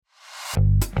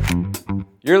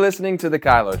You're listening to The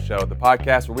Kylo Show, the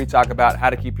podcast where we talk about how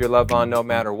to keep your love on no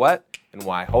matter what and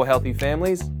why whole healthy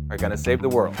families are going to save the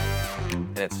world.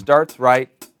 And it starts right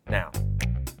now.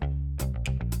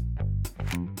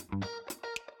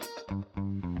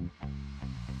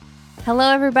 Hello,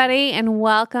 everybody, and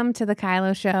welcome to The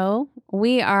Kylo Show.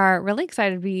 We are really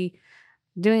excited to be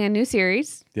doing a new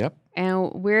series. Yep.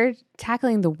 And we're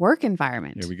tackling the work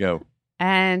environment. Here we go.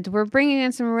 And we're bringing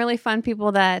in some really fun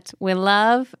people that we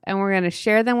love, and we're going to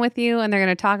share them with you, and they're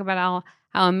going to talk about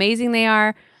how amazing they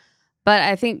are. But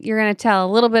I think you're going to tell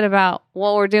a little bit about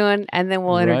what we're doing, and then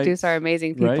we'll introduce our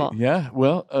amazing people. Right. Yeah.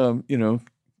 Well,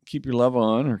 keep your love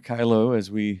on, or Kylo, as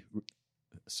we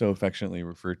so affectionately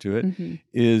refer to it,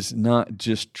 is not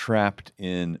just trapped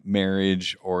in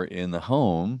marriage or in the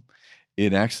home.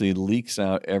 It actually leaks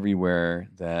out everywhere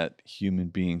that human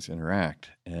beings interact.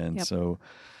 And so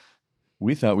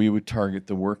we thought we would target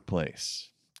the workplace.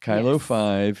 Kylo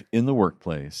 5 in the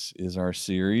workplace is our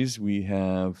series. We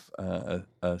have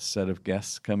a set of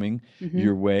guests coming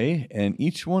your way, and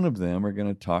each one of them are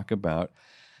going to talk about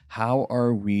how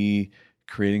are we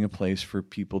creating a place for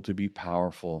people to be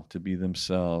powerful, to be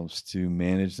themselves, to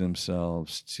manage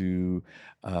themselves, to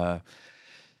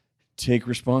take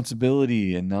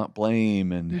responsibility and not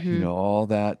blame, and all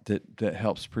that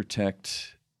helps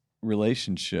protect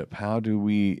relationship. How do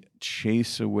we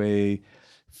chase away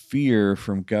fear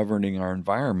from governing our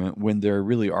environment when there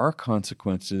really are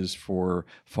consequences for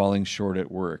falling short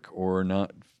at work, or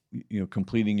not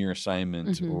completing your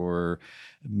assignment, or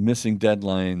missing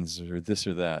deadlines, or this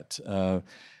or that?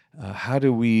 How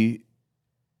do we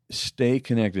stay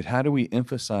connected? How do we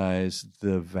emphasize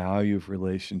the value of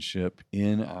relationship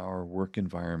in our work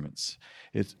environments?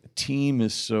 Team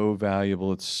is so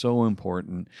valuable. It's so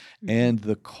important. And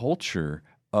the culture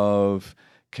of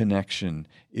connection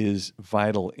is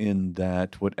vital in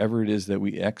that whatever it is that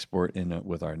we export in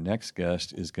with our next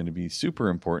guest is going to be super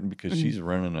important, because she's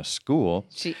running a school.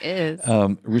 She is.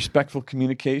 Respectful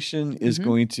communication is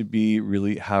going to be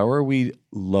really, how are we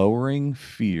lowering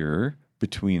fear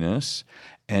between us,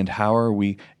 and how are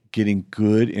we getting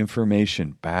good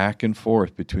information back and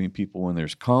forth between people when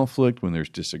there's conflict, when there's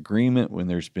disagreement, when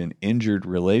there's been injured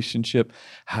relationship?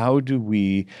 How do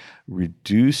we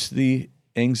reduce the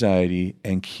anxiety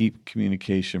and keep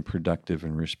communication productive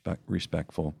and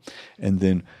respectful? And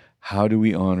then how do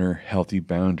we honor healthy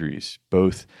boundaries,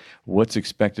 both what's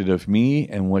expected of me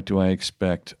and what do I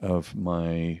expect of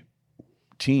my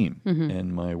team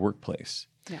and my workplace?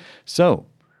 Yeah. So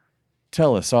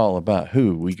tell us all about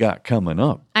who we got coming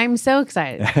up. I'm so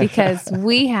excited because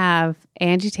we have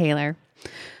Angie Taylor,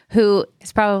 who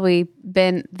has probably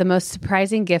been the most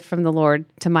surprising gift from the Lord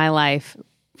to my life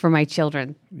for my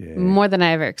children, more than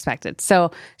I ever expected.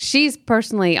 So she's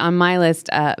personally on my list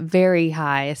very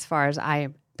high, as far as I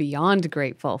am beyond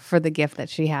grateful for the gift that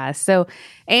she has. So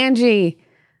Angie,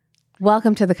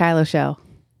 welcome to the Kylo Show.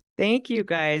 Thank you,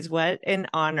 guys. What an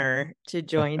honor to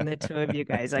join the two of you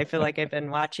guys. I feel like I've been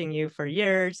watching you for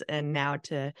years, and now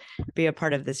to be a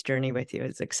part of this journey with you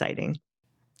is exciting.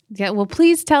 Yeah, well,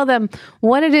 please tell them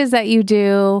what it is that you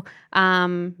do,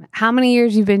 how many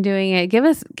years you've been doing it. Give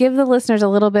the listeners a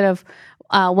little bit of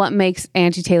what makes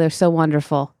Angie Taylor so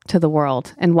wonderful to the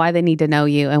world, and why they need to know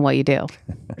you and what you do.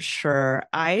 Sure.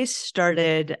 I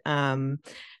started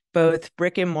both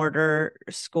brick and mortar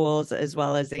schools as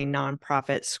well as a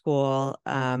nonprofit school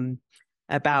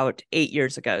about 8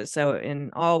 years ago. So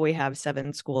in all, we have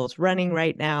 7 schools running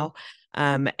right now.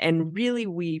 And really,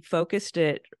 we focused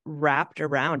it wrapped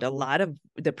around a lot of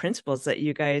the principles that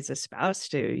you guys espouse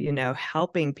to,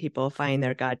 helping people find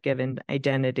their God-given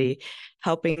identity,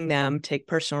 helping them take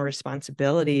personal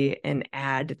responsibility and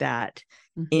add that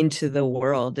into the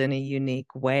world in a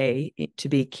unique way to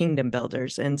be kingdom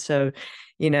builders. And so,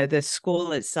 the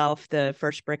school itself, the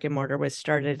first brick and mortar, was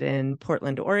started in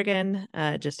Portland, Oregon,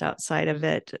 just outside of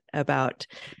it, about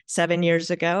 7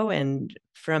 years ago. And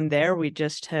from there, we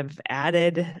just have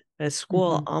added a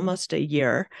school almost a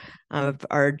year of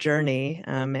our journey.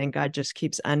 And God just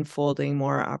keeps unfolding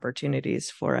more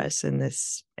opportunities for us in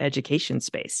this education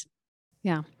space.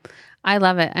 Yeah, I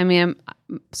love it. I mean,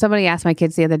 somebody asked my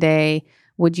kids the other day,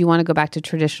 would you want to go back to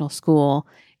traditional school?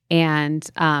 And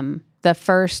the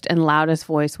first and loudest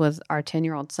voice was our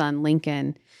 10-year-old son,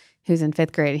 Lincoln, who's in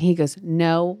 5th grade. And he goes,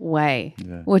 no way,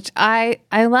 which I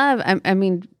love. I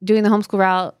mean, doing the homeschool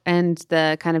route and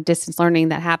the kind of distance learning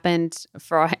that happened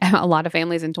for a lot of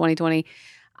families in 2020,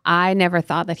 I never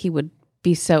thought that he would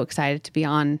be so excited to be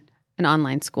on an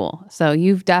online school. So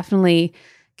you've definitely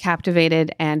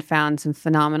captivated and found some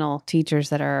phenomenal teachers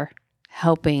that are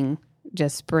helping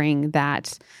just bring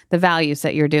the values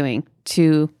that you're doing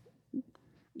to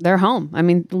they're home. I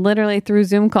mean, literally through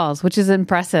Zoom calls, which is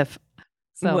impressive.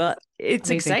 So well, it's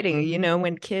amazing. exciting,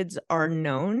 when kids are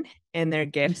known and their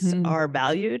gifts are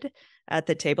valued at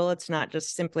the table. It's not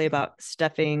just simply about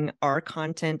stuffing our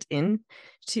content into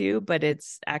you, but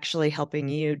it's actually helping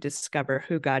you discover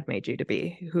who God made you to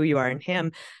be, who you are in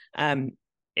Him.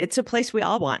 It's a place we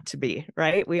all want to be,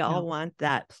 right? We all want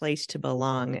that place to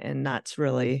belong. And that's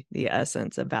really the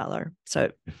essence of Valor. So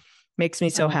it makes me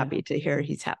so happy to hear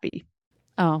he's happy.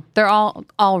 Oh, they're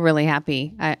all really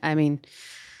happy. I mean,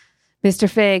 Mr.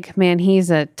 Fig, man, he's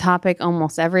a topic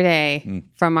almost every day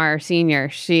from our senior.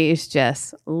 She's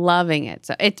just loving it.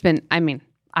 So it's been, I mean,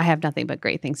 I have nothing but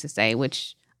great things to say,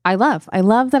 which I love. I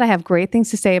love that I have great things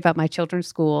to say about my children's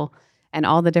school and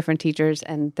all the different teachers,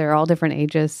 and they're all different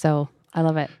ages. So I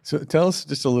love it. So tell us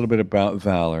just a little bit about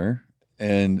Valor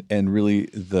and really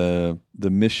the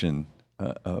mission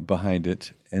behind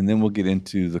it, and then we'll get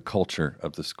into the culture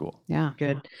of the school. Yeah.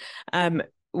 Good.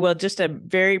 Well, just a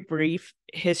very brief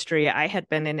history. I had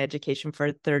been in education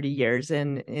for 30 years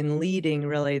and in leading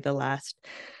really the last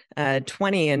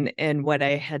 20. And what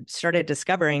I had started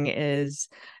discovering is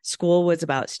school was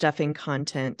about stuffing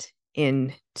content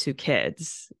into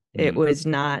kids. It was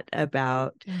not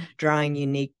about drawing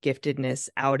unique giftedness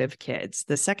out of kids.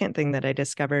 The second thing that I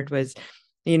discovered was,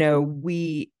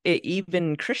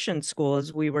 even Christian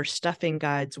schools, we were stuffing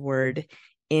God's word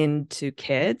into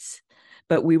kids,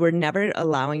 but we were never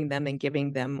allowing them and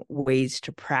giving them ways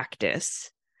to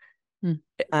practice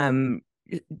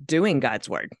doing God's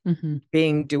word,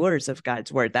 being doers of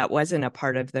God's word. That wasn't a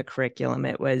part of the curriculum.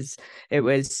 It was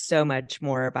so much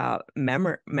more about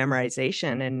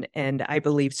memorization. And I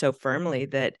believe so firmly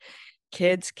that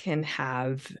kids can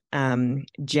have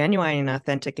genuine and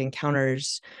authentic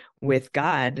encounters with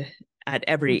God at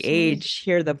every age,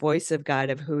 hear the voice of God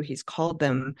of who He's called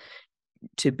them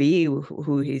to be,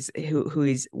 who he's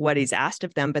what He's asked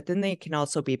of them, but then they can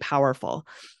also be powerful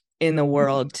in the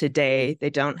world today.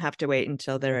 They don't have to wait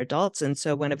until they're adults. And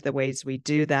so one of the ways we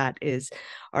do that is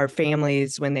our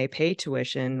families, when they pay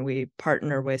tuition, we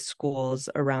partner with schools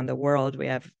around the world. We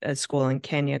have a school in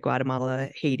Kenya, Guatemala,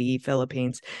 Haiti,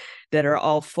 Philippines that are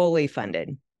all fully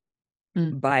funded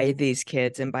by these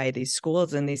kids and by these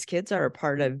schools. And these kids are a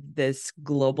part of this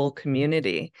global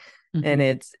community. And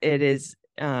it is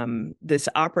this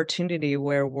opportunity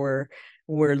where we're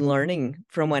learning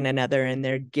from one another, and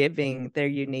they're giving their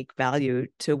unique value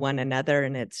to one another.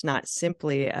 And it's not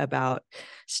simply about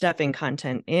stuffing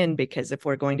content in, because if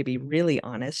we're going to be really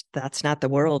honest, that's not the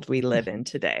world we live in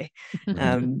today.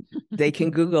 They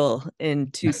can Google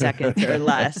in 2 seconds or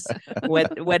less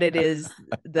what it is,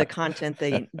 the content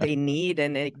they need,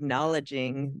 and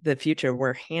acknowledging the future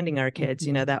we're handing our kids.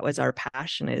 That was our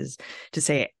passion, is to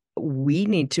say, we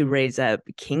need to raise up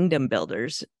kingdom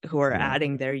builders who are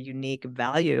adding their unique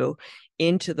value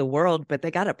into the world, but they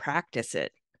got to practice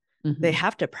it. They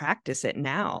have to practice it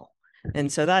now. And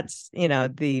so that's,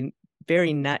 the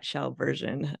very nutshell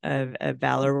version of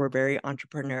Valor. We're very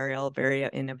entrepreneurial, very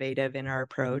innovative in our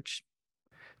approach.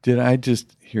 Did I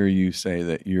just hear you say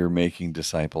that you're making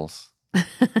disciples?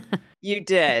 You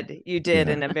did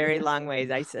in a very long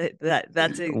way. I said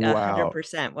that's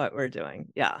 100% what we're doing.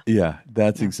 Yeah,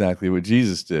 that's exactly what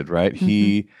Jesus did, right?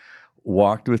 He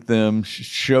walked with them,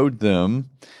 showed them,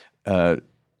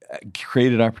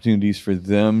 created opportunities for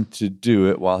them to do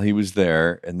it while he was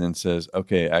there, and then says,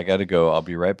 okay, I got to go, I'll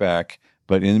be right back,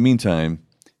 but in the meantime,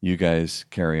 you guys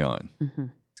carry on.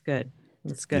 It's good.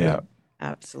 Yeah,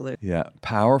 absolutely. Yeah,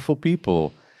 powerful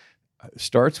people.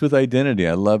 Starts with identity.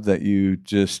 I love that you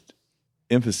just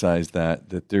emphasize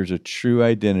that there's a true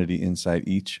identity inside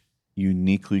each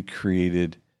uniquely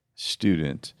created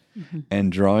student,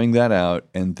 and drawing that out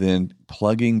and then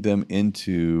plugging them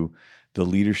into the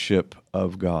leadership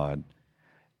of God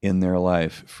in their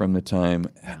life from the time.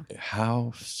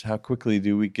 How quickly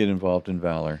do we get involved in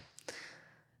Valor?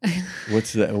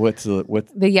 What's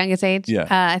the youngest age?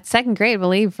 Yeah, it's second grade, I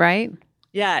believe, right?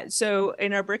 Yeah. So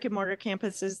in our brick and mortar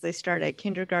campuses, they start at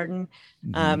kindergarten.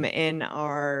 In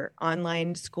our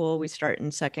online school, we start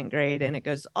in second grade, and it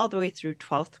goes all the way through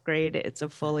 12th grade. It's a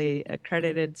fully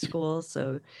accredited school,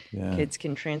 so kids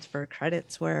can transfer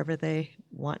credits wherever they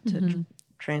want to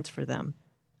transfer them.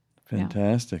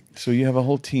 Fantastic. So you have a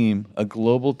whole team, a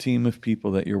global team of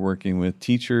people that you're working with,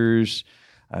 teachers.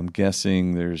 I'm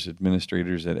guessing there's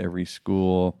administrators at every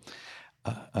school.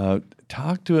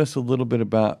 Talk to us a little bit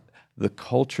about the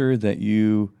culture that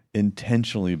you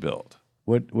intentionally built.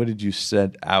 What did you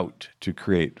set out to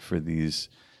create for this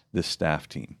staff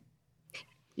team?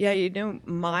 Yeah,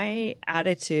 my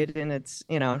attitude, and it's,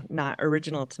 not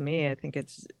original to me. I think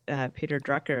it's Peter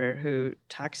Drucker who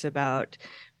talks about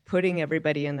putting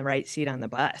everybody in the right seat on the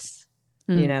bus,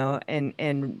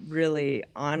 and really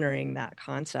honoring that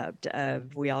concept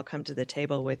of we all come to the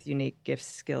table with unique gifts,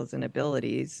 skills, and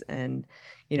abilities. And,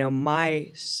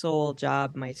 my sole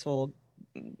job,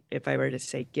 if I were to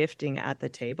say gifting at the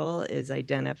table, is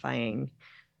identifying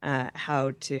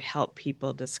how to help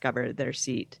people discover their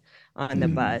seat on the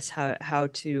bus, how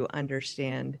to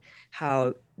understand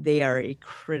how they are a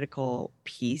critical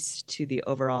piece to the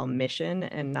overall mission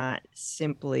and not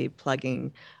simply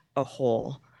plugging a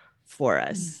hole for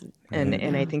us.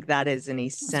 And I think that is an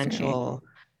essential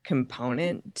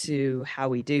component to how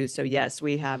we do. So yes,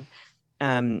 we have,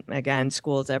 again,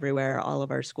 schools everywhere. All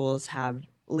of our schools have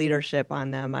leadership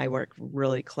on them. I work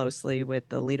really closely with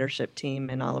the leadership team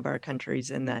in all of our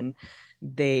countries, and then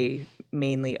they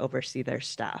mainly oversee their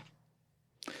staff.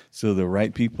 So the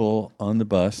right people on the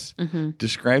bus.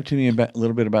 Describe to me a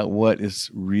little bit about what is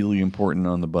really important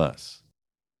on the bus.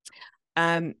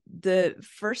 The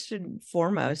first and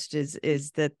foremost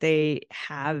is that they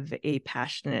have a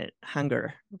passionate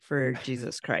hunger for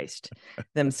Jesus Christ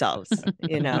themselves.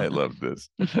 I love this.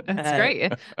 That's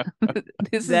great.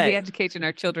 This is the education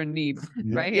our children need,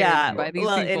 right? Yeah. By these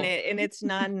well, people. and it's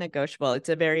non-negotiable. It's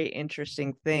a very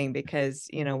interesting thing because,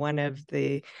 one of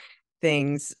the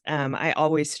things I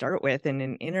always start with in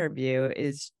an interview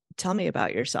is tell me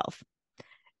about yourself.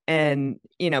 And,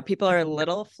 people are a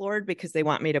little floored because they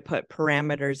want me to put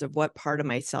parameters of what part of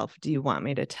myself do you want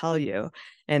me to tell you?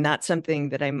 And that's something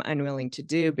that I'm unwilling to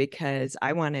do because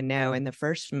I want to know in the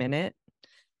first minute,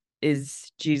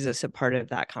 is Jesus a part of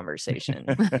that conversation?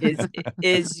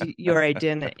 is your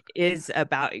identity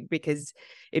because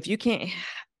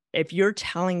if you're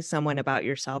telling someone about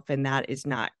yourself and that is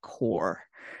not core,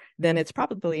 then it's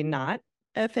probably not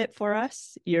a fit for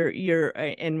us.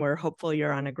 And we're hopeful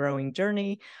you're on a growing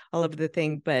journey, all of the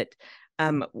thing. But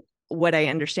what I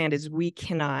understand is we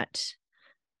cannot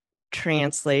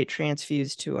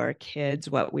transfuse to our kids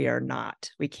what we are not.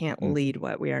 We can't lead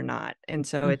what we are not. And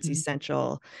so it's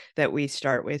essential that we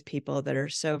start with people that are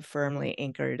so firmly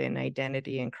anchored in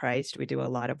identity in Christ. We do a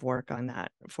lot of work on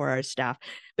that for our staff.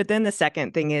 But then the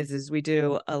second thing is we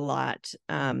do a lot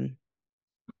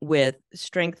with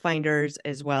strength finders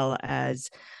as well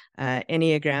as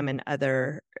Enneagram and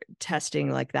other testing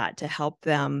like that to help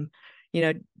them,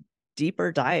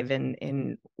 deeper dive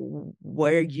in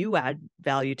where you add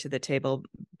value to the table,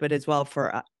 but as well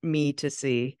for me to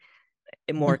see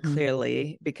it more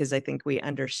clearly, because I think we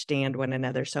understand one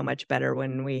another so much better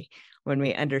when we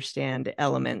understand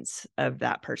elements of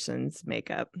that person's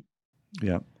makeup.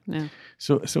 Yeah.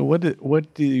 So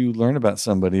what do you learn about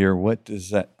somebody, or what does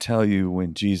that tell you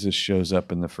when Jesus shows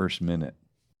up in the first minute?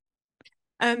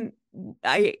 I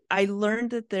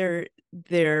learned that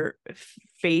their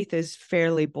faith is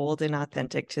fairly bold and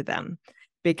authentic to them,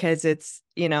 because it's,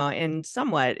 and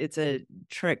somewhat it's a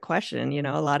trick question.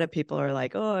 A lot of people are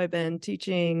like, oh, I've been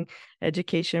teaching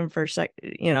education for 2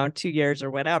 years or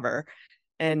whatever.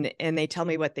 And they tell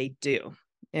me what they do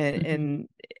and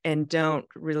don't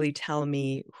really tell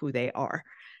me who they are.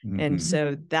 And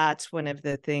so that's one of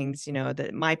the things,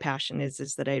 that my passion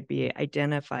is that I'd be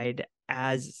identified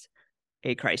as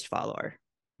a Christ follower.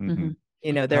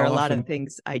 There are a lot of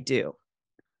things I do.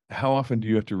 How often do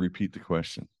you have to repeat the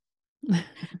question?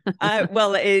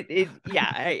 Well,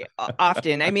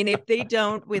 often. I mean, if they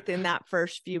don't within that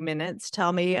first few minutes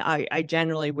tell me, I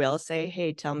generally will say,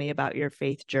 hey, tell me about your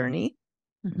faith journey.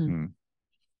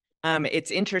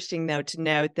 It's interesting, though, to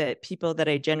note that people that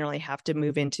I generally have to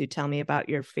move into tell me about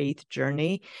your faith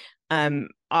journey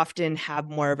often have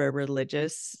more of a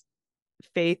religious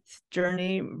faith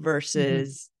journey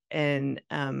versus and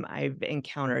I've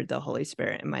encountered the Holy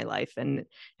Spirit in my life and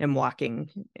am walking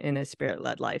in a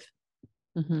spirit-led life.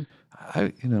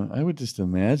 I would just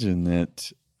imagine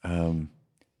that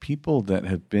people that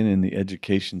have been in the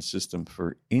education system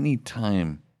for any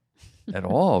time at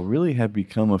all really have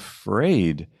become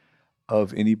afraid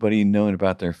of anybody knowing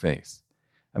about their faith.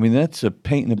 I mean, that's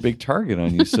painting a big target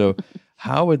on you. So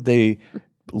how would they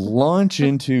launch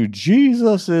into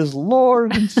Jesus is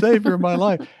Lord and Savior of my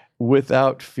life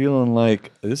without feeling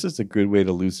like this is a good way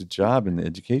to lose a job in the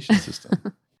education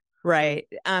system? Right.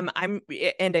 I'm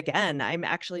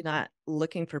actually not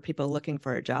looking for people looking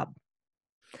for a job.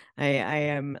 I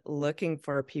am looking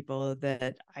for people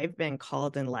that I've been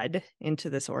called and led into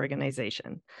this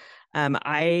organization.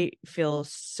 I feel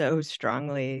so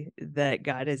strongly that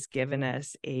God has given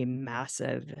us a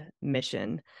massive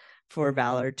mission for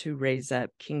Valor to raise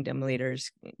up kingdom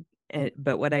leaders.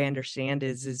 But what I understand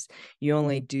is you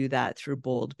only do that through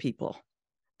bold people.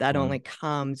 That only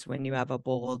comes when you have a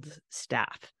bold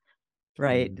staff,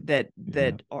 right?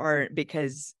 That aren't,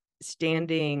 because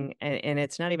standing, and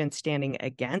it's not even standing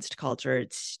against culture,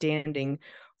 it's standing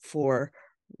for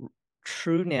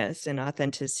trueness and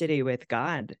authenticity with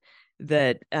God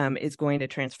that is going to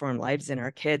transform lives in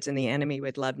our kids. And the enemy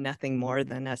would love nothing more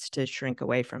than us to shrink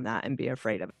away from that and be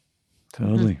afraid of it.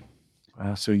 Totally.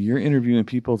 Wow. So you're interviewing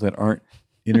people that aren't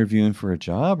interviewing for a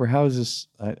job, or how is this?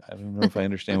 I don't know if I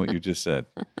understand what you just said.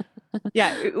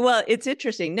 Yeah, well, it's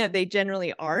interesting. No, they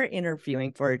generally are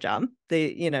interviewing for a job.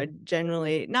 They,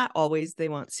 generally, not always, they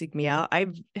won't seek me out.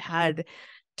 I've had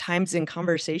times in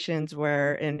conversations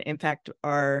where, and in fact,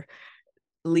 our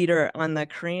leader on the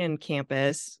Korean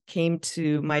campus came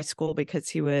to my school because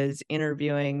he was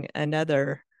interviewing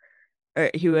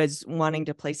he was wanting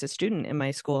to place a student in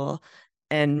my school.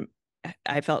 And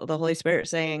I felt the Holy Spirit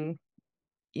saying,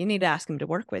 you need to ask him to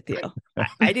work with you.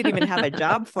 I didn't even have a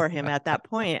job for him at that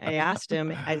point. I asked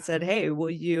him, I said, hey,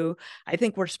 I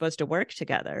think we're supposed to work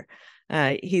together.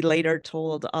 He later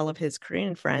told all of his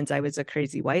Korean friends I was a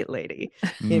crazy white lady,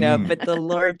 but the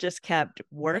Lord just kept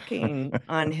working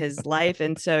on his life.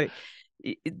 And so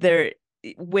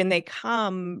when they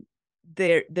come,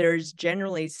 there's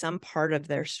generally some part of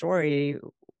their story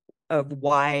of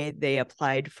why they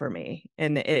applied for me.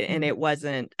 And it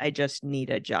wasn't, I just need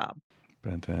a job.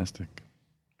 Fantastic.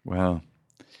 Wow.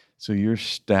 So you're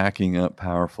stacking up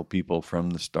powerful people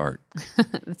from the start.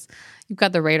 You've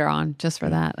got the radar on just for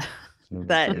that. So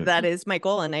That is my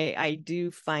goal. And I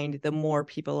do find the more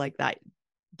people like that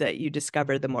you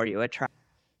discover, the more you attract.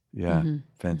 Yeah.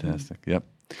 Fantastic. Yep.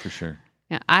 For sure.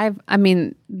 Yeah.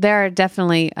 There are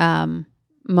definitely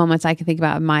moments I can think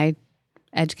about in my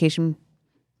education,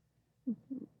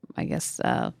 I guess,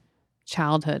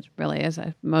 childhood really is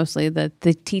mostly the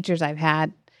teachers I've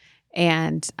had.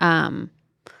 And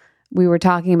we were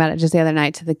talking about it just the other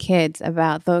night to the kids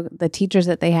about the teachers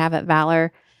that they have at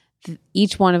Valor.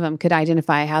 Each one of them could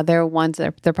identify how they're ones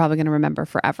that they're probably going to remember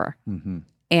forever.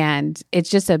 And it's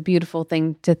just a beautiful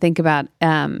thing to think about.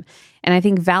 And I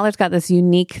think Valor's got this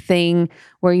unique thing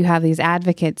where you have these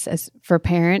advocates for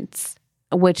parents,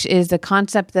 which is a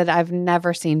concept that I've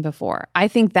never seen before. I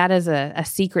think that is a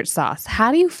secret sauce. How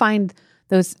do you find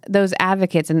those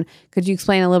advocates? And could you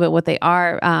explain a little bit what they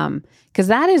are? Because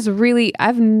that is really,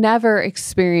 I've never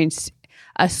experienced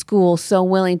a school so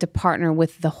willing to partner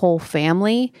with the whole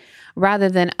family rather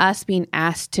than us being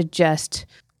asked to just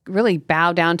really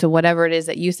bow down to whatever it is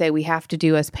that you say we have to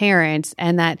do as parents,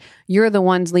 and that you're the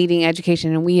ones leading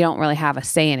education and we don't really have a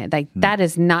say in it. Like that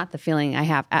is not the feeling I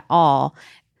have at all.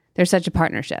 There's such a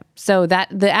partnership. So that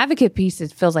the advocate piece,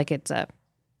 it feels like it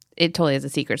totally is a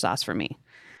secret sauce for me.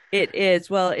 It is.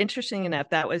 Well, interesting enough,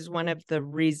 that was one of the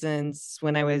reasons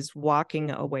when I was walking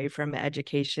away from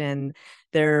education,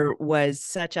 there was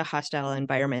such a hostile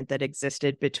environment that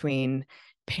existed between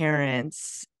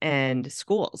parents and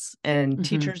schools, and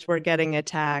teachers were getting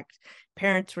attacked.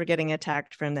 Parents were getting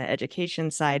attacked from the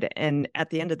education side. And at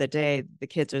the end of the day, the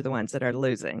kids are the ones that are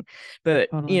losing. But,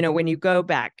 Totally. when you go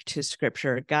back to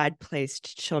scripture, God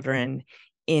placed children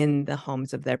in the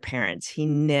homes of their parents. He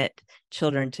knit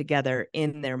children together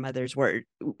in their mother's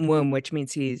womb, which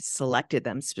means he selected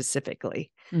them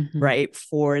specifically, right,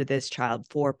 for this child,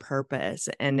 for purpose.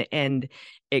 And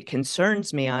it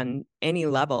concerns me on any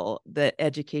level that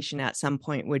education at some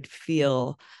point would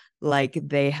feel like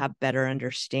they have better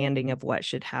understanding of what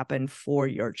should happen for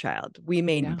your child. We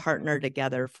may partner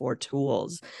together for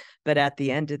tools, but at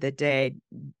the end of the day,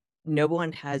 no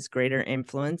one has greater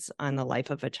influence on the life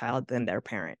of a child than their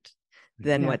parent,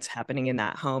 than what's happening in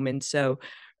that home. And so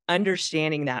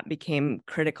understanding that became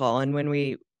critical. And when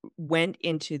we went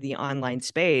into the online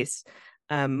space,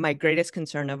 my greatest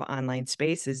concern of online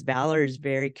space is Valor is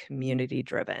very community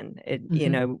driven.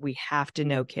 We have to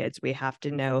know kids. We have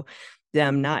to know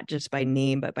them not just by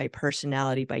name, but by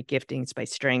personality, by giftings, by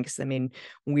strengths. I mean,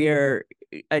 we're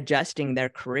adjusting their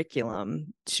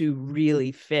curriculum to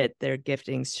really fit their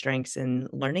giftings, strengths, and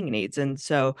learning needs. And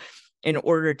so in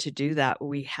order to do that,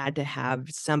 we had to have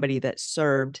somebody that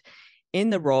served in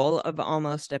the role of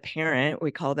almost a parent.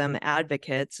 We call them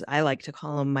advocates. I like to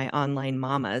call them my online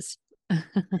mamas.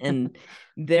 And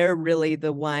they're really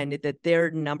the one that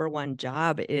their number one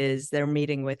job is they're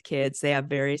meeting with kids. They have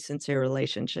very sincere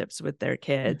relationships with their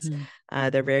kids.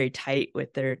 They're very tight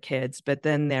with their kids, but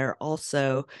then they're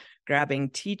also grabbing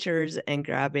teachers and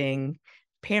grabbing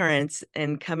parents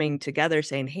and coming together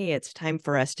saying, hey, it's time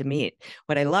for us to meet.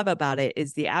 What I love about it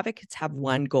is the advocates have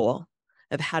one goal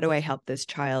of how do I help this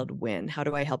child win? How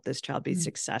do I help this child be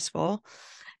successful?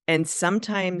 And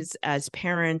sometimes as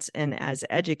parents and as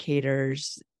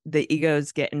educators, the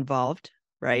egos get involved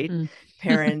right?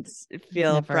 Parents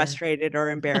feel Never. frustrated or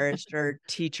embarrassed, or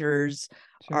teachers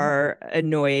Sure. are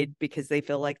annoyed because they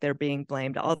feel like they're being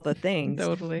blamed, all the things.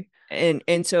 Totally.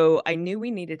 And so I knew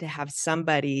we needed to have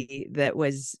somebody that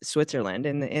was Switzerland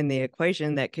in the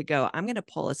equation that could go, I'm going to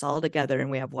pull us all together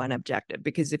and we have one objective.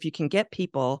 Because if you can get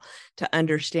people to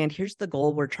understand, here's the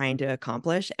goal we're trying to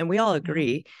accomplish, and we all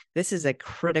agree this is a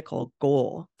critical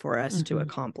goal for us to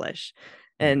accomplish.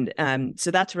 And so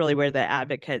that's really where the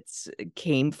advocates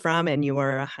came from. And you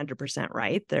are 100%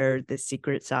 right. They're the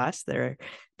secret sauce. They're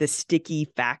the sticky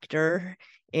factor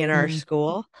in our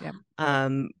school. Yep.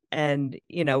 And,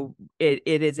 you know, it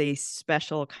is a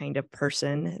special kind of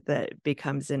person that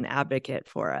becomes an advocate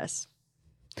for us.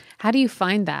 How do you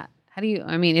find that? How do you,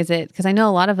 I mean, is it, because I know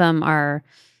a lot of them are,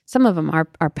 some of them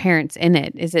are parents in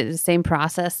it. Is it the same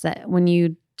process that when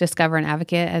you discover an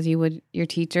advocate as you would your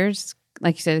teachers?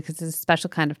 Like you said, because it's a special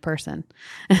kind of person.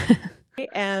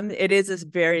 It is a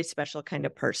very special kind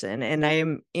of person. And I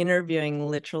am interviewing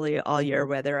literally all year,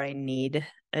 whether I need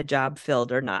a job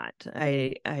filled or not.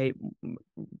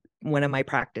 One of my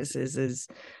practices is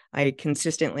I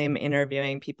consistently am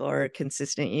interviewing. People are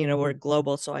consistent, you know, we're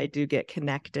global. So I do get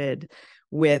connected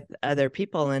with other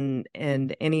people. And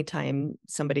anytime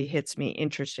somebody hits me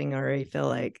interesting, or I feel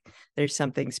like there's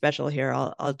something special here,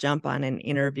 I'll jump on an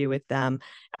interview with them,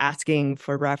 asking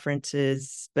for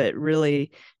references, but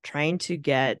really trying to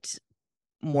get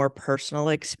more personal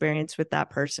experience with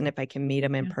that person. If I can meet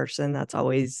them in person, that's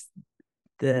always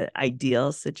the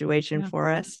ideal situation for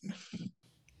us.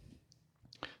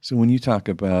 So when you talk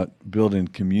about building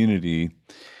community,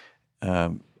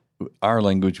 our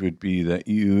language would be that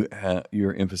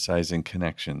you're emphasizing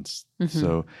connections.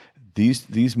 So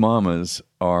these mamas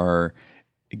are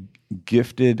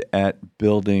gifted at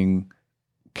building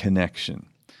connection.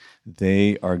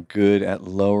 They are good at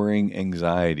lowering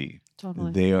anxiety.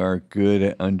 Totally. They are good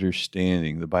at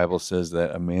understanding. The Bible says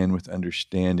that a man with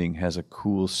understanding has a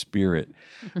cool spirit,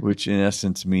 which in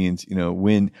essence means, you know,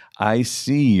 when I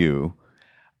see you,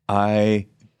 I'm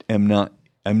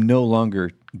no longer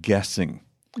guessing.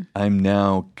 I'm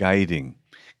now guiding,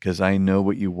 because I know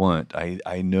what you want.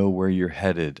 I know where you're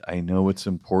headed. I know what's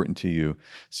important to you.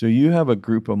 So you have a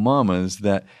group of mamas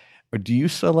that, do you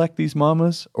select these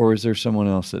mamas, or is there someone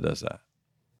else that does that?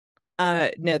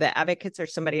 No, the advocates are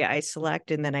somebody I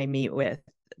select and then I meet with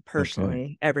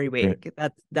personally every week.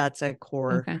 Great. That's a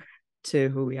core to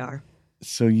who we are.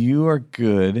 So you are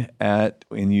good at,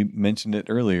 and you mentioned it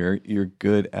earlier, you're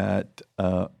good at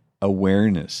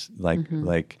awareness,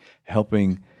 like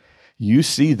helping. You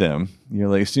see them, you're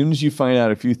like, as soon as you find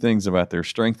out a few things about their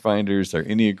strength finders, their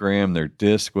Enneagram, their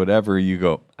DISC, whatever, you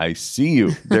go, I see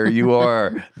you. There you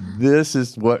are. This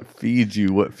is what feeds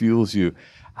you, what fuels you.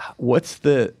 What's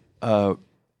the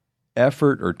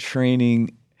effort or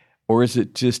training, or is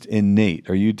it just innate?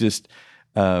 Are you just,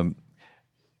 are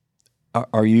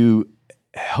you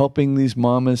helping these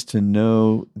mamas to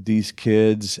know these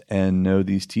kids and know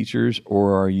these teachers,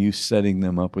 or are you setting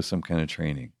them up with some kind of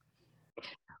training?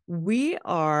 We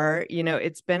are, you know,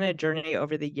 it's been a journey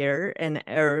over the years, and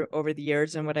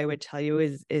what I would tell you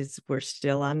is we're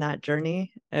still on that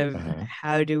journey of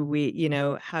how do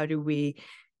we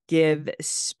give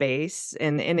space,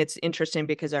 and it's interesting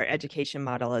because our education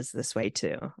model is this way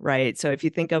too, right? So if you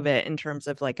think of it in terms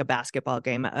of like a basketball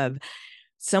game, of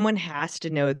someone has to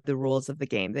know the rules of the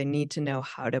game. They need to know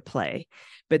how to play.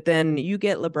 But then you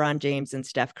get LeBron James and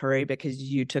Steph Curry because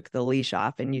you took the leash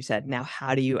off and you said, now,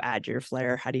 how do you add your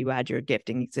flair? How do you add your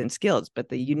giftings and skills? But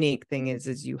the unique thing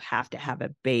is you have to have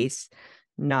a base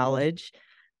knowledge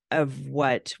of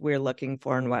what we're looking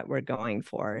for and what we're going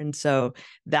for. And so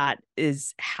that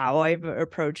is how I've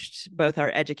approached both our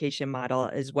education model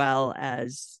as well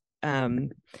as,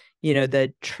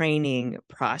 the training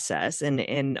process.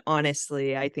 And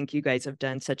honestly, I think you guys have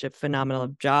done such a phenomenal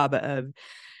job of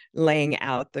laying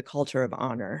out the culture of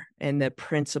honor and the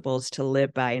principles to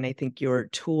live by. And I think your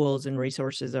tools and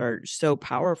resources are so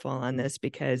powerful on this,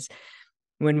 because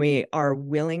when we are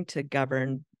willing to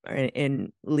govern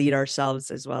and lead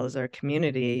ourselves as well as our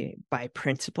community by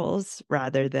principles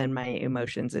rather than my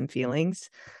emotions and feelings,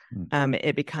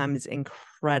 it becomes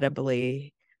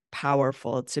incredibly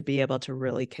powerful to be able to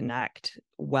really connect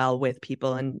well with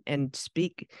people and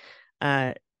speak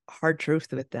hard truth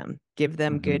with them, give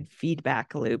them good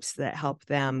feedback loops that help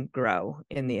them grow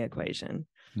in the equation.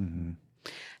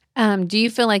 Do you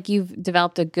feel like you've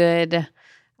developed a good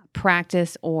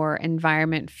practice or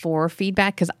environment for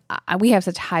feedback? Because we have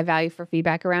such high value for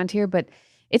feedback around here, but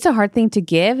it's a hard thing to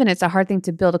give, and it's a hard thing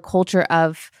to build a culture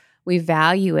of we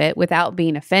value it without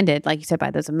being offended, like you said,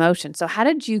 by those emotions. So how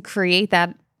did you create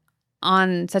that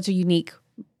on such a unique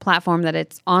platform that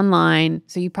it's online.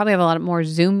 So you probably have a lot of more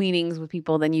Zoom meetings with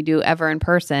people than you do ever in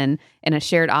person in a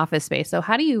shared office space. So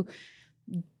how do you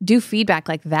do feedback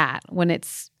like that when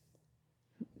it's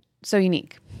so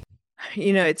unique?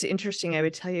 It's interesting. I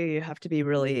would tell you have to be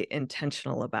really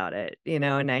intentional about it,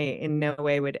 and I in no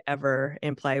way would ever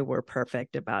imply we're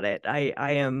perfect about it. I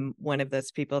am one of those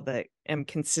people that am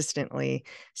consistently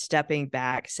stepping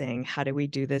back saying, how do we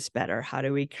do this better? How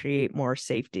do we create more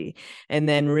safety? And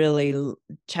then really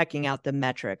checking out the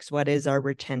metrics. What is our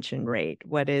retention rate?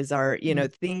 What is our,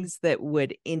 things that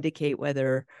would indicate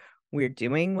whether we're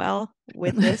doing well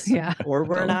with this or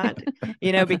we're not,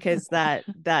 because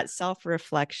that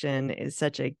self-reflection is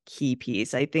such a key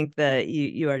piece. I think that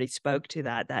you already spoke to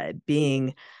that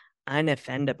being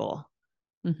unoffendable,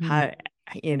 how,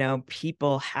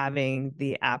 people having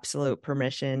the absolute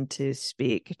permission to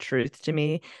speak truth to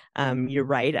me. You're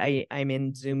right. I'm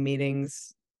in Zoom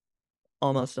meetings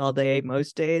almost all day,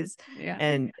 most days.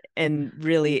 And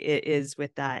really it is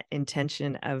with that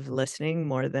intention of listening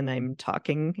more than I'm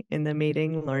talking in the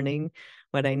meeting, learning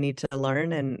what I need to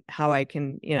learn and how I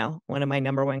can, one of my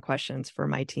number one questions for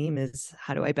my team is,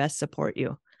 how do I best support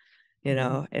you?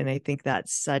 And I think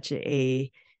that's such a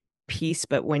piece,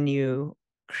 but when you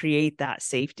create that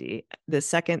safety, the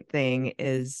second thing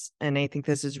is, and I think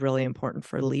this is really important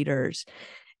for leaders,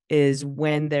 is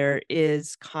when there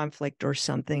is conflict or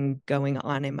something going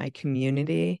on in my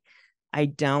community, I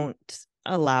don't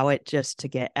allow it just to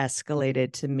get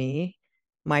escalated to me.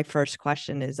 My first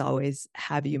question is always,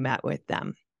 have you met with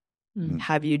them? Mm-hmm.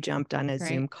 Have you jumped on a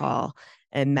Zoom call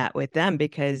and met with them?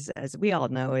 Because as we all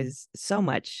know, is so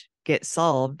much gets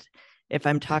solved if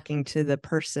I'm talking to the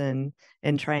person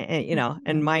and trying,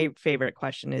 and my favorite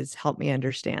question is, help me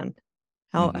understand.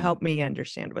 Help me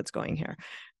understand what's going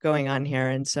on here.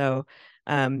 And so,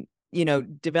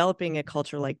 developing a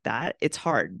culture like that, it's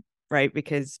hard, right?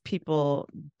 Because people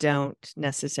don't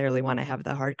necessarily want to have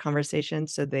the hard conversation.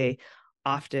 So they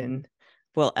often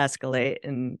will escalate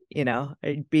and,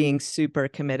 being super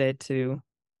committed to,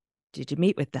 did you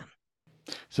meet with them?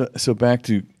 So back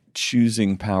to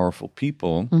choosing powerful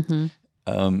people,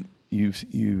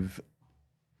 you've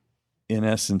in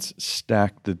essence,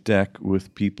 stack the deck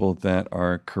with people that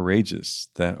are courageous,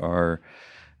 that are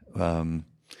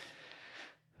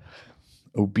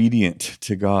obedient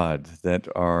to God, that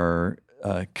are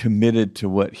committed to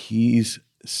what He's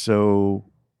so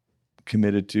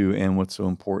committed to and what's so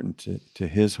important to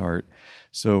His heart.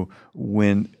 So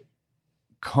when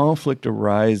conflict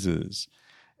arises,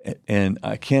 and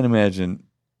I can't imagine,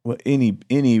 well,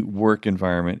 any work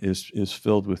environment is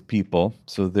filled with people.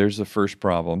 So there's the first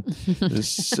problem. The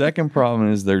second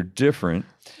problem is they're different.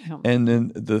 And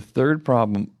then the third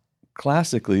problem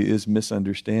classically is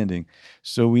misunderstanding.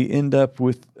 So we end up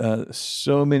with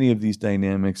so many of these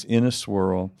dynamics in a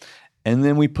swirl, and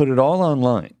then we put it all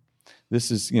online. This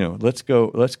is, let's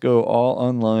go all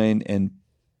online, and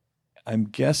I'm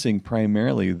guessing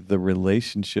primarily the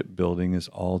relationship building is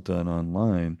all done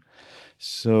online.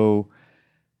 So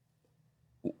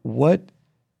what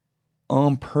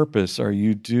on purpose are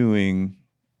you doing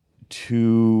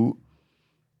to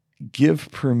give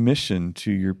permission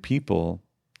to your people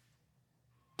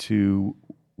to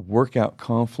work out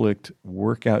conflict,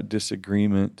 work out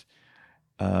disagreement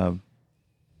in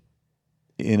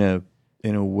a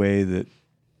way that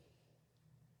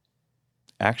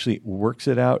actually works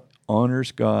it out,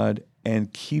 honors God,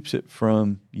 and keeps it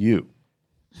from you?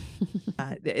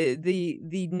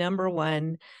 The number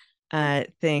one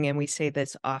thing, and we say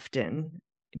this often,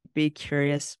 be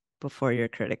curious before you're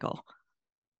critical.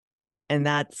 And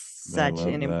that's such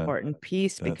an important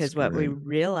piece, because what we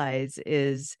realize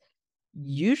is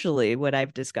usually what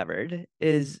I've discovered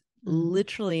is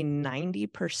literally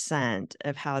 90%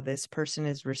 of how this person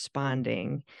is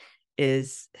responding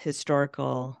is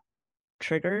historical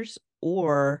triggers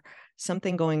or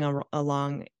something going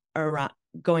on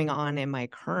in my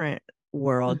current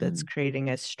world that's creating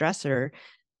a stressor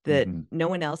that no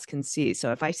one else can see.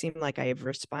 So if I seem like I have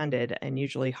responded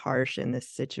unusually harsh in this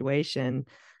situation,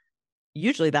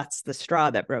 usually that's the straw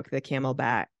that broke the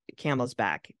camel's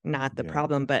back, not the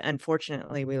problem. But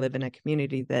unfortunately, we live in a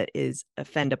community that is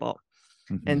offendable.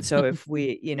 And so if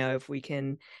we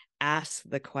can ask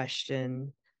the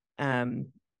question,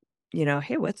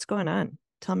 hey, what's going on?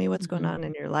 Tell me what's going on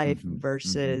in your life,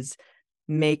 versus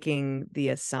making the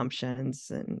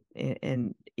assumptions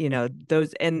and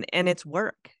those, and it's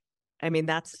work. I mean,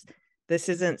 this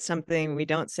isn't something we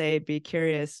don't say, be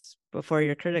curious before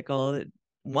you're critical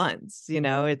once,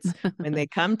 it's when they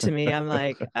come to me, I'm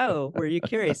like, oh, were you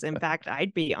curious? In fact,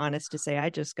 I'd be honest to say,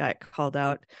 I just got called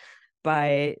out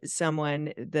by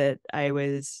someone that I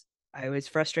was I was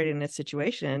frustrated in a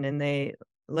situation, and they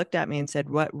looked at me and said,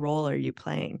 "What role are you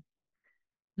playing?"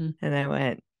 And I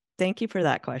went, "Thank you for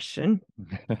that question.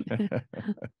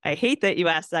 I hate that you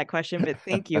asked that question, but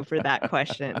thank you for that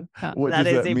question." What That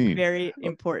does is that a mean? very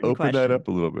important Open question. that up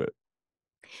a little bit.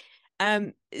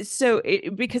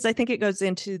 Because I think it goes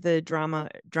into the drama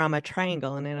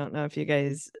triangle, and I don't know if you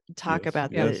guys talk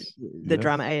about the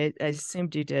drama. I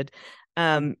assumed you did.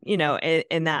 And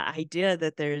that idea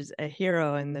that there's a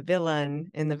hero and the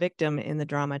villain and the victim in the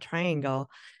drama triangle,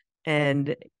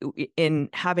 and in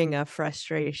having a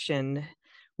frustration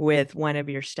with one of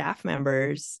your staff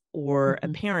members or a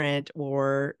parent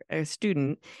or a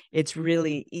student, it's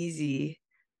really easy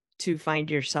to find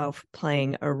yourself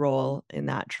playing a role in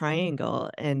that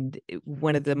triangle. And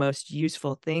one of the most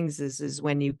useful things is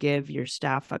when you give your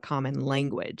staff a common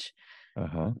language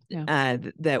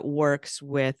that works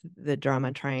with the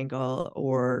drama triangle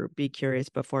or be curious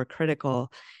before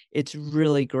critical. It's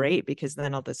really great, because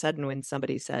then all of a sudden when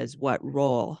somebody says, "What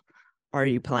role are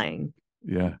you playing?"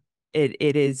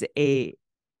 It is a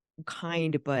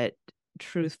kind but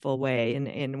truthful way,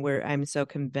 and where I'm so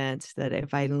convinced that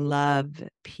if I love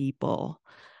people,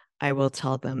 I will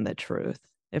tell them the truth.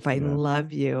 If I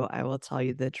love you, I will tell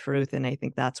you the truth. And I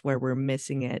think that's where we're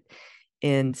missing it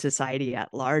in society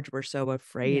at large. We're so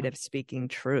afraid of speaking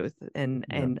truth,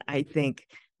 and I think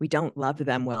we don't love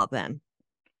them well then.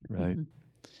 Right.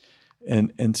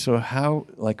 And so how,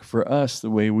 like for us,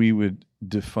 the way we would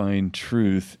define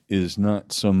truth is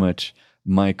not so much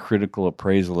my critical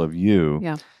appraisal of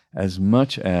you, as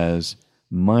much as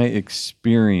my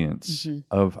experience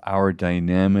of our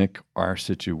dynamic, our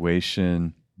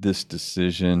situation, this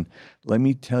decision. Let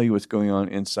me tell you what's going on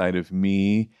inside of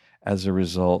me as a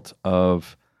result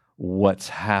of what's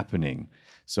happening.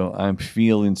 So I'm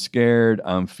feeling scared,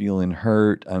 I'm feeling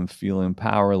hurt, I'm feeling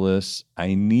powerless.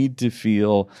 I need to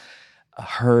feel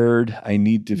heard, I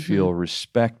need to feel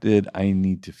respected, I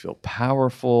need to feel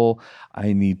powerful,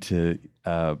 I need to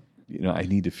I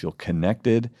need to feel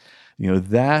connected.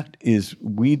 That is,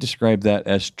 we describe that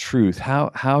as truth.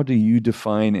 How do you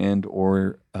define and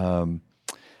or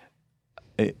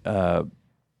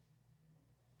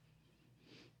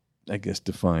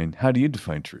define? How do you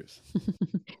define truth?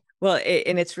 Well,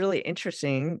 and it's really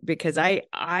interesting, because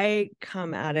I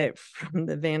come at it from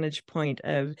the vantage point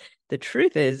of the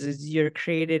truth is you're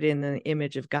created in the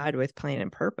image of God with plan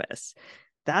and purpose.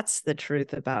 That's the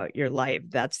truth about your life.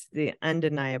 That's the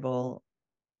undeniable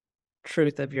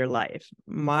truth of your life.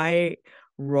 My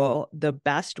role, the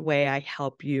best way I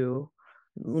help you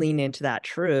lean into that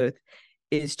truth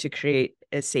is to create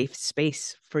a safe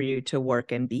space for you to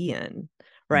work and be in,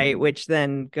 right? Which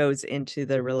then goes into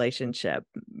the relationship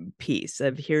piece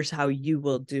of here's how you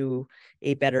will do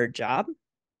a better job.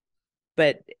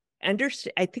 But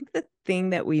I think the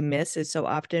thing that we miss is so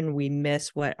often we miss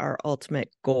what our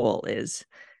ultimate goal is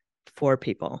for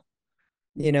people.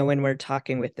 When we're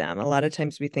talking with them, a lot of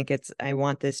times we think it's, I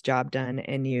want this job done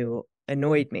and you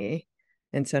annoyed me,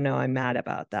 and so now I'm mad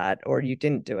about that, or you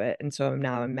didn't do it, and so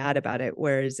now I'm mad about it.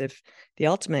 Whereas if the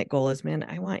ultimate goal is, man,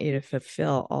 I want you to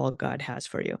fulfill all God has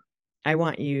for you. I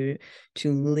want you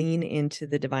to lean into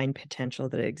the divine potential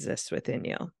that exists within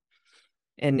you.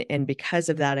 And because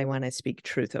of that, I want to speak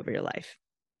truth over your life.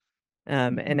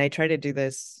 And I try to do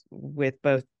this with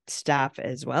both staff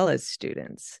as well as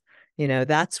students.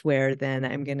 That's where then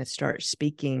I'm going to start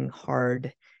speaking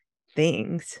hard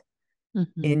things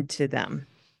into them.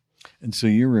 And so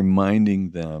you're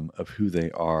reminding them of who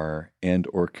they are and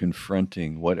or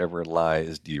confronting whatever lie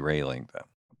is derailing them.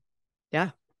 Yeah.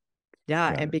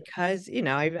 And because,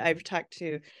 I've talked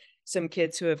to some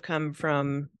kids who have come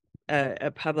from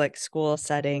a public school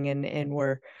setting and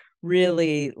were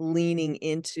really leaning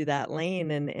into that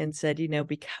lane and said,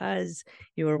 because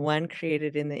you were one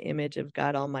created in the image of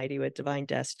God Almighty with divine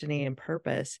destiny and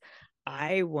purpose,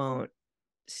 I won't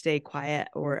stay quiet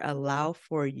or allow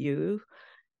for you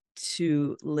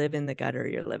to live in the gutter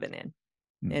you're living in,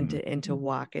 and to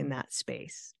walk in that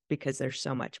space, because there's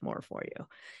so much more for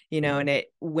you, and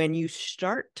when you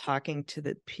start talking to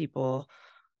the people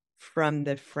from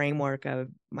the framework of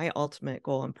my ultimate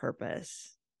goal and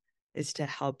purpose is to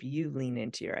help you lean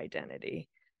into your identity.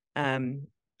 I'm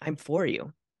for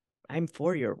you. I'm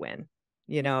for your win.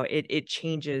 It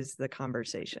changes the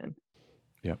conversation.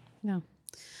 Yep. Yeah.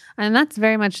 And that's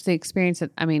very much the experience that,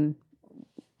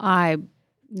 I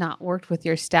not worked with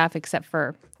your staff except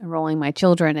for enrolling my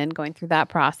children and going through that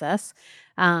process.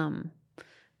 But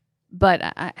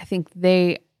I think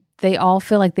they all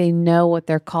feel like they know what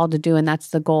they're called to do. And that's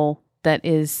the goal that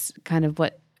is kind of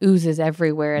what oozes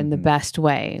everywhere in the best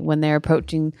way. When they're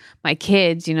approaching my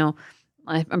kids,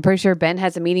 I'm pretty sure Ben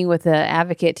has a meeting with the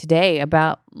advocate today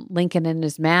about Lincoln and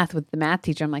his math with the math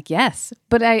teacher. I'm like, yes.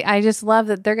 But I just love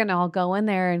that they're going to all go in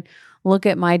there and look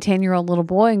at my 10-year-old little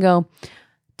boy and go,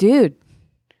 dude,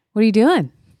 what are you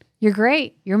doing? You're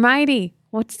great. You're mighty.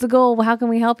 What's the goal? How can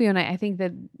we help you? And I think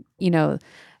that,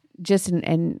 just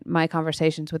in my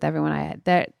conversations with everyone I had,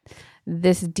 that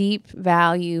this deep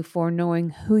value for knowing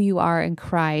who you are in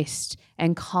Christ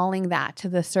and calling that to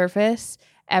the surface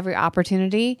every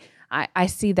opportunity, I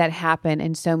see that happen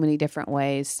in so many different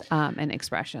ways and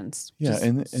expressions. Yeah,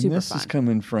 and this fun. is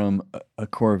coming from a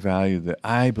core value that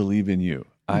I believe in you.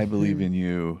 I believe in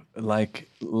you like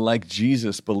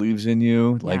Jesus believes in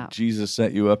you, like Jesus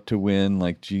set you up to win,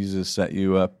 like Jesus set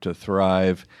you up to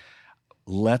thrive.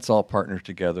 Let's all partner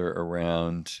together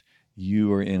around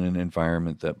you are in an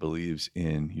environment that believes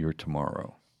in your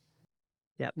tomorrow.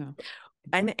 Yep. Yeah.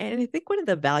 And I think one of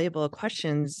the valuable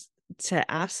questions to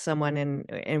ask someone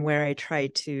and where I try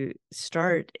to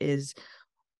start is,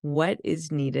 what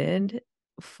is needed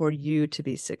for you to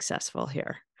be successful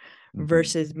here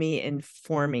versus me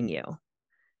informing you?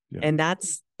 Yeah. And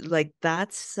that's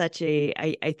such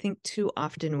I think too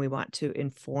often we want to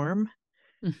inform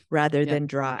rather than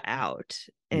draw out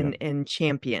and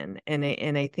champion. And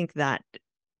I think that,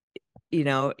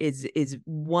 is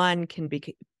one can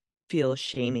feel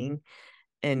shaming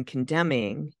and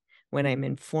condemning when I'm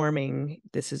informing,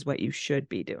 this is what you should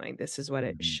be doing. This is what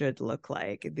it should look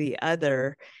like. The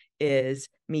other is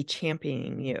me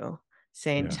championing you,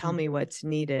 saying, tell me what's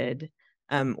needed.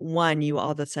 One, you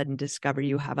all of a sudden discover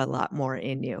you have a lot more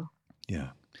in you. Yeah.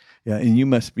 Yeah. And you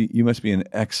must be an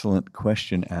excellent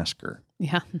question asker.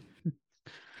 Yeah.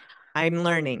 I'm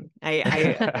learning.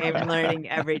 I'm learning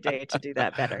every day to do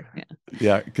that better.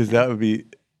 Yeah. Because that would be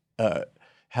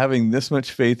having this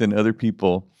much faith in other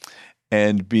people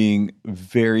and being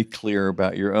very clear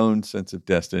about your own sense of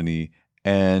destiny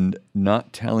and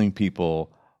not telling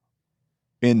people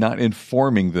and not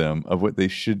informing them of what they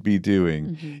should be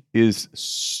doing is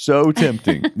so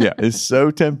tempting. Yeah, it's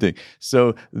so tempting.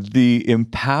 So the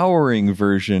empowering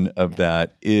version of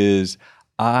that is,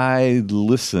 I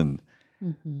listen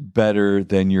better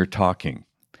than you're talking.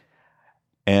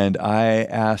 And I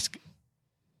ask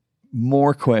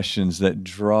more questions that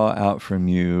draw out from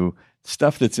you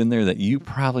stuff that's in there that you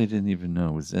probably didn't even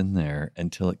know was in there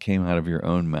until it came out of your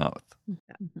own mouth.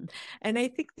 And I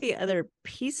think the other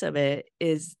piece of it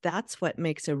is that's what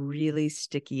makes a really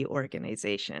sticky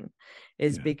organization,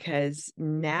 is because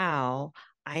now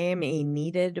I am a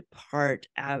needed part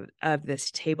of this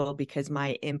table because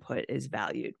my input is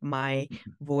valued. My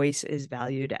voice is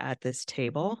valued at this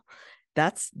table.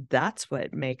 That's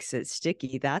what makes it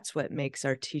sticky. That's what makes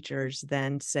our teachers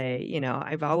then say,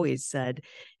 I've always said,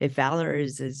 if Valor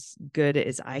is as good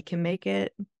as I can make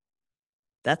it,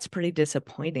 that's pretty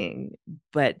disappointing.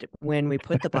 But when we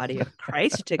put the body of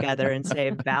Christ together and say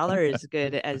Valor is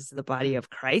good as the body of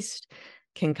Christ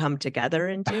can come together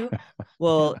and do,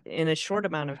 well, in a short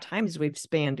amount of times, we've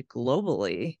spanned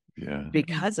globally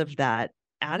because of that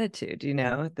attitude,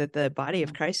 that the body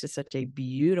of Christ is such a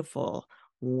beautiful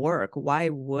work. Why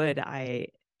would I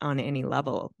on any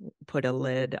level put a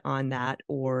lid on that?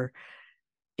 Or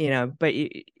but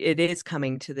it is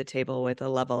coming to the table with a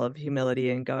level of humility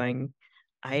and going,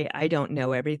 I don't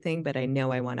know everything, but I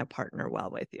know I want to partner well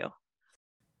with you.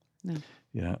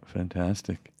 Yeah,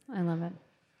 fantastic. I love it.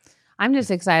 I'm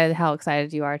just excited how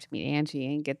excited you are to meet Angie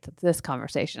and get to this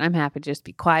conversation. I'm happy to just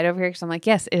be quiet over here because I'm like,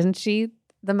 yes, isn't she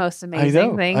the most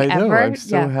amazing thing ever? I'm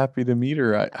so happy to meet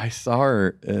her. I saw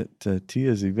her at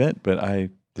Tia's event, but I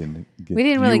didn't get. We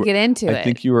didn't really get into it. I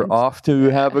think you were off to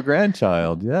have a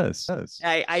grandchild. Yes.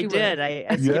 I did.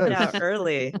 I skipped out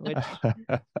early.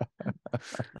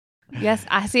 Yes,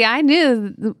 I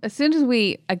knew as soon as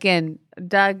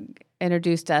Doug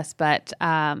introduced us, but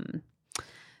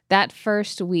that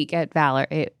first week at Valor,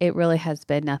 it really has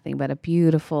been nothing but a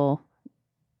beautiful,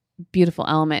 beautiful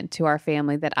element to our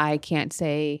family that I can't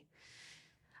stop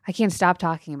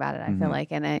talking about it. I feel like,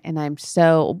 and I'm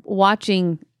so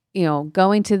watching,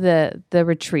 going to the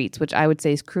retreats, which I would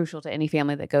say is crucial to any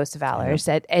family that goes to Valor, is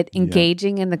at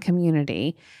engaging in the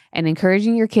community and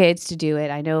encouraging your kids to do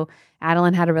it. I know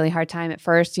Adeline had a really hard time at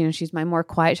first. She's my more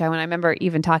quiet shy one. I remember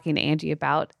even talking to Angie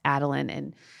about Adeline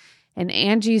and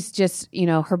Angie's just,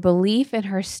 her belief in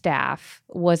her staff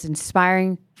was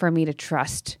inspiring for me to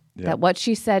trust that what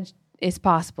she said is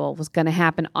possible was going to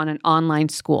happen on an online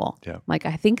school. Yeah. Like,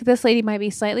 I think this lady might be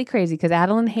slightly crazy because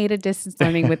Adeline hated distance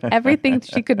learning with everything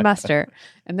she could muster.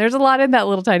 And there's a lot in that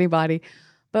little tiny body.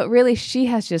 but really she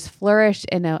has just flourished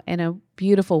in a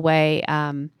beautiful way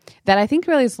that I think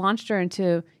really has launched her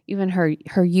into even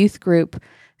her youth group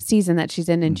season that she's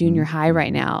in junior high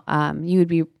right now. You would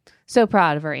be so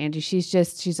proud of her, Angie.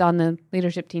 She's on the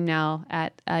leadership team now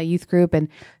at a youth group, and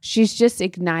she's just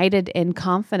ignited in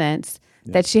confidence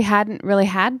that she hadn't really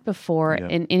had before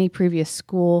in any previous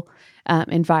school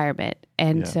environment.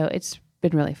 And so it's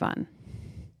been really fun.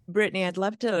 Brittany, I'd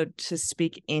love to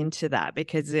speak into that,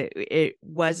 because it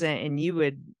wasn't, and you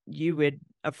would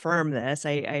affirm this.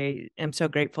 I am so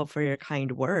grateful for your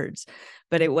kind words,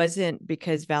 but it wasn't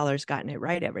because Valor's gotten it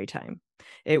right every time.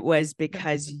 It was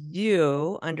because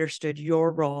you understood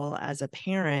your role as a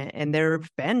parent, and there have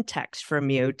been texts from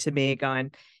you to me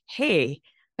going, hey,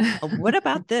 what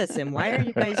about this? And why are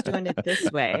you guys doing it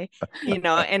this way? And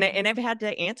I've had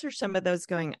to answer some of those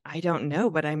going, I don't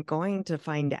know, but I'm going to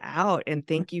find out. And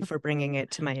thank you for bringing it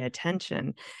to my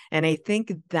attention. And I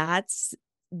think that's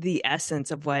the essence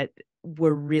of what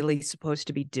we're really supposed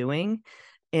to be doing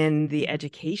in the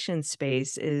education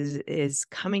space is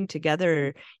coming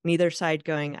together, neither side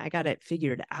going, I got it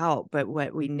figured out. But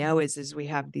what we know is we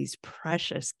have these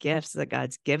precious gifts that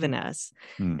God's given us.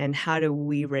 And how do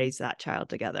we raise that child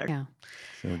together? Yeah.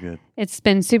 So good. It's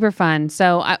been super fun.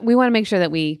 So we want to make sure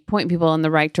that we point people in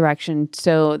the right direction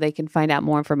so they can find out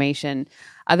more information.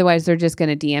 Otherwise, they're just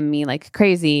going to DM me like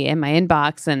crazy in my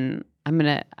inbox. And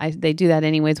they do that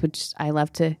anyways, which I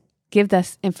love to give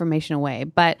this information away.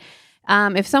 But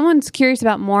if someone's curious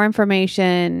about more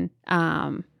information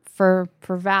for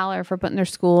Valor, for putting their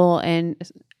school and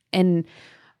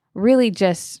really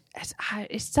just,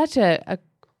 it's such a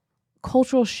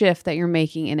cultural shift that you're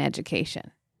making in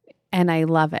education. And I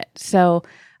love it. So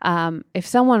if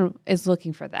someone is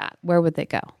looking for that, where would they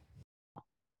go?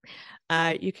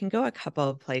 You can go a couple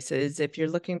of places. If you're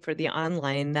looking for the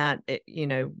online,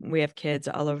 we have kids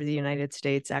all over the United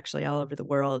States, actually all over the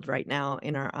world right now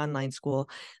in our online school.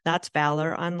 That's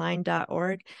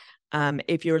valoronline.org.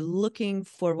 If you're looking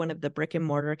for one of the brick and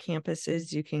mortar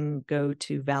campuses, you can go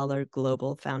to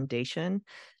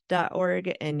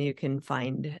valorglobalfoundation.org and you can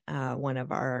find one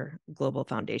of our Global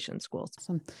Foundation schools.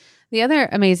 Awesome. The other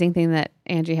amazing thing that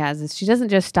Angie has is she doesn't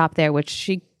just stop there, which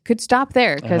she could stop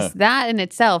there, because that in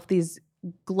itself, these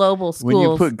global schools. When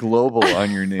you put global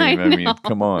on your name, I mean,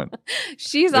 come on.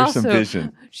 There's some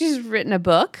vision. She's written a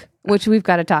book, which we've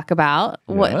got to talk about.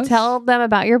 Yes. Tell them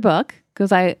about your book,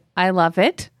 because I love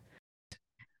it.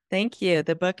 Thank you.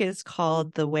 The book is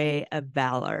called The Way of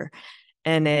Valor,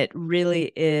 and it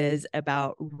really is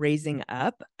about raising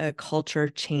up a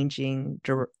culture-changing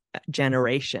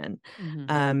generation.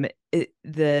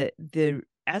 The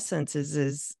essence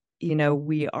is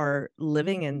we are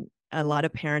living in a lot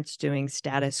of parents doing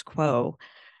status quo,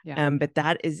 but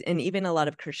that is, and even a lot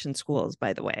of Christian schools,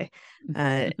 by the way,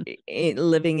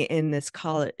 living in this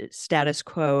status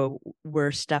quo,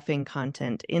 we're stuffing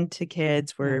content into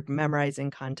kids, we're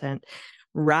memorizing content,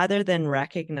 rather than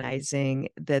recognizing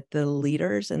that the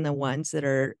leaders and the ones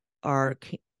that are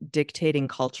dictating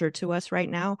culture to us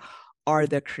right now are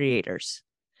the creators.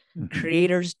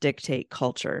 Creators dictate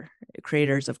culture.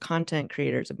 Creators of content,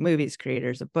 creators of movies,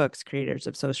 creators of books, creators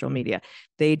of social media.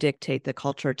 They dictate the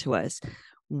culture to us.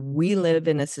 We live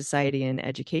in a society and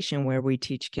education where we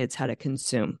teach kids how to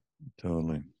consume.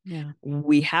 Totally. Yeah.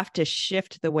 We have to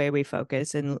shift the way we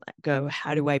focus and go,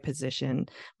 how do I position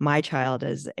my child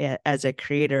as a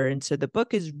creator? And so the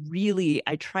book is really,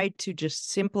 I tried to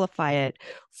just simplify it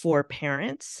for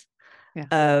parents.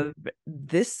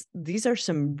 These are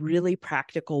some really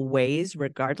practical ways,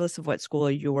 regardless of what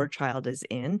school your child is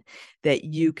in, that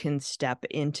you can step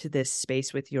into this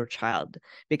space with your child,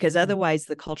 because otherwise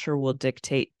the culture will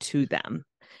dictate to them.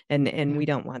 And we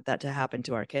don't want that to happen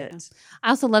to our kids.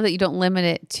 I also love that you don't limit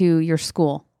it to your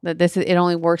school, that it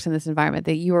only works in this environment,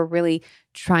 that you are really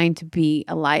trying to be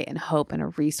a light and hope and a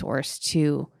resource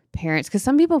to parents, because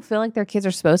some people feel like their kids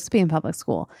are supposed to be in public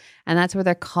school, and that's where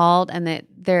they're called, and that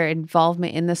their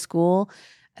involvement in the school.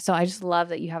 So I just love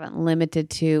that you haven't limited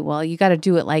to, well, you got to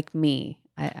do it like me.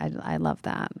 I love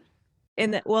that.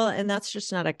 And that's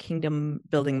just not a kingdom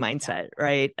building mindset,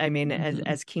 right? I mean,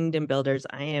 as kingdom builders,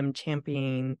 I am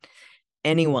championing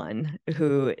anyone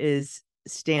who is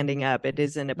standing up. It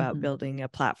isn't about building a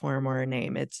platform or a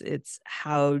name. It's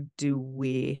how do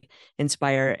we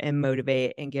inspire and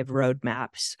motivate and give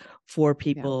roadmaps for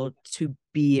people to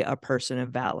be a person of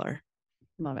valor.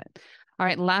 Love it. All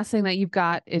right. Last thing that you've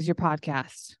got is your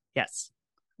podcast. Yes.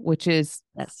 Which is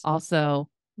also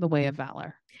The Way of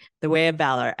Valor. The Way of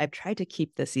Valor. I've tried to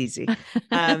keep this easy.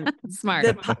 Smart.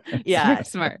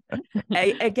 Smart.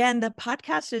 Again, the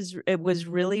podcast was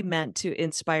really meant to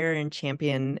inspire and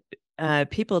champion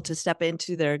people to step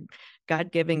into their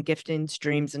God-given giftings,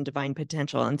 dreams, and divine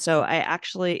potential. And so I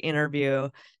actually interview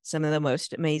some of the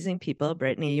most amazing people.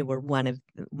 Brittany, you were one of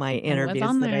my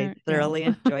interviews that I thoroughly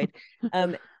enjoyed.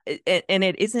 And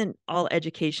it isn't all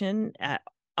education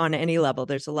on any level.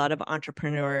 There's a lot of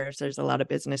entrepreneurs, there's a lot of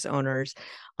business owners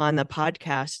on the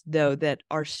podcast, though, that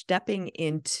are stepping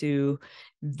into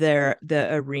the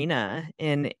arena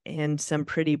in some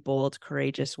pretty bold,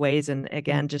 courageous ways. And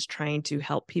again, just trying to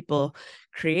help people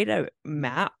create a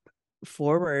map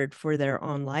forward for their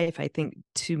own life. I think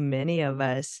too many of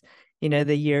us,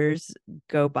 the years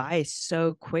go by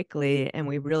so quickly, and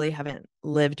we really haven't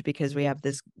lived because we have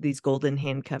these golden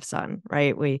handcuffs on,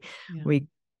 right? We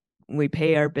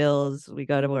pay our bills, we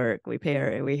go to work, we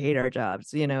hate our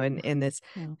jobs, in this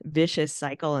vicious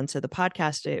cycle. And so the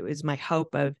podcast, it was my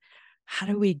hope of, how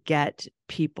do we get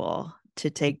people to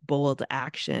take bold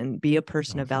action, be a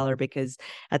person of valor, because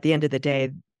at the end of the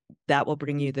day, that will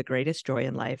bring you the greatest joy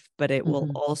in life, but it will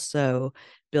also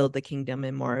build the kingdom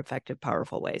in more effective,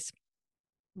 powerful ways.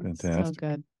 Fantastic. So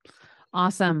good.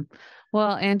 Awesome.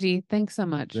 Well, Angie, thanks so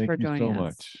much for joining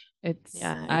us. Thank you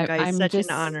so much. I'm such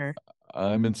an honor.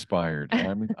 I'm inspired.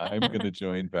 I'm going to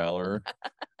join Valor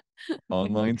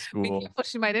Online School.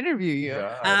 She might interview you.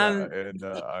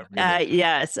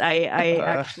 Yes, I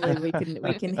actually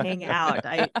we can hang out.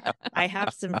 I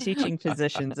have some teaching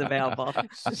positions available.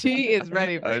 She is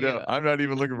ready for you. I'm not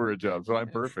even looking for a job, so I'm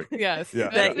perfect. Yes.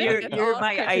 Yeah. You're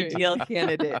my ideal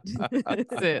candidate.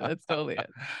 That's it. That's totally it.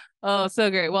 Oh,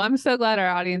 so great. Well, I'm so glad our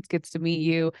audience gets to meet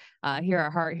you, hear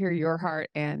your heart,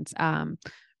 and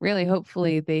really,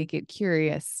 hopefully they get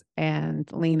curious and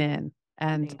lean in.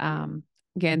 And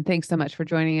again, thanks so much for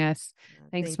joining us.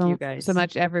 Thanks you guys so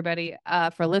much, everybody,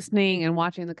 for listening and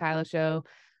watching the Kyla Show.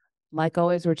 Like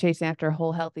always, we're chasing after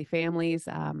whole, healthy families.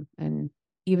 And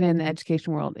even in the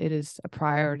education world, it is a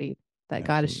priority that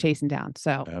God is chasing down.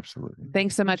 So absolutely.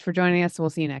 Thanks so much for joining us.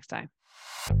 We'll see you next time.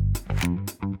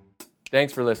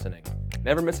 Thanks for listening.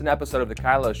 Never miss an episode of The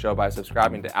Kyla Show by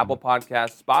subscribing to Apple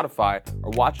Podcasts, Spotify, or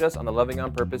watch us on the Loving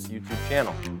on Purpose YouTube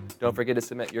channel. Don't forget to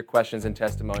submit your questions and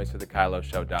testimonies to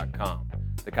thekyloshow.com.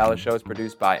 The Kyla Show is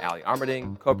produced by Ali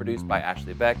Armerding, co-produced by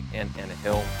Ashley Beck and Anna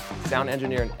Hill, sound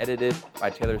engineered and edited by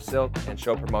Taylor Silk, and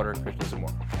show promoter Christian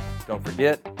Zamora. Don't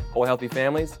forget, whole healthy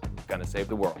families, gonna save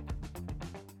the world.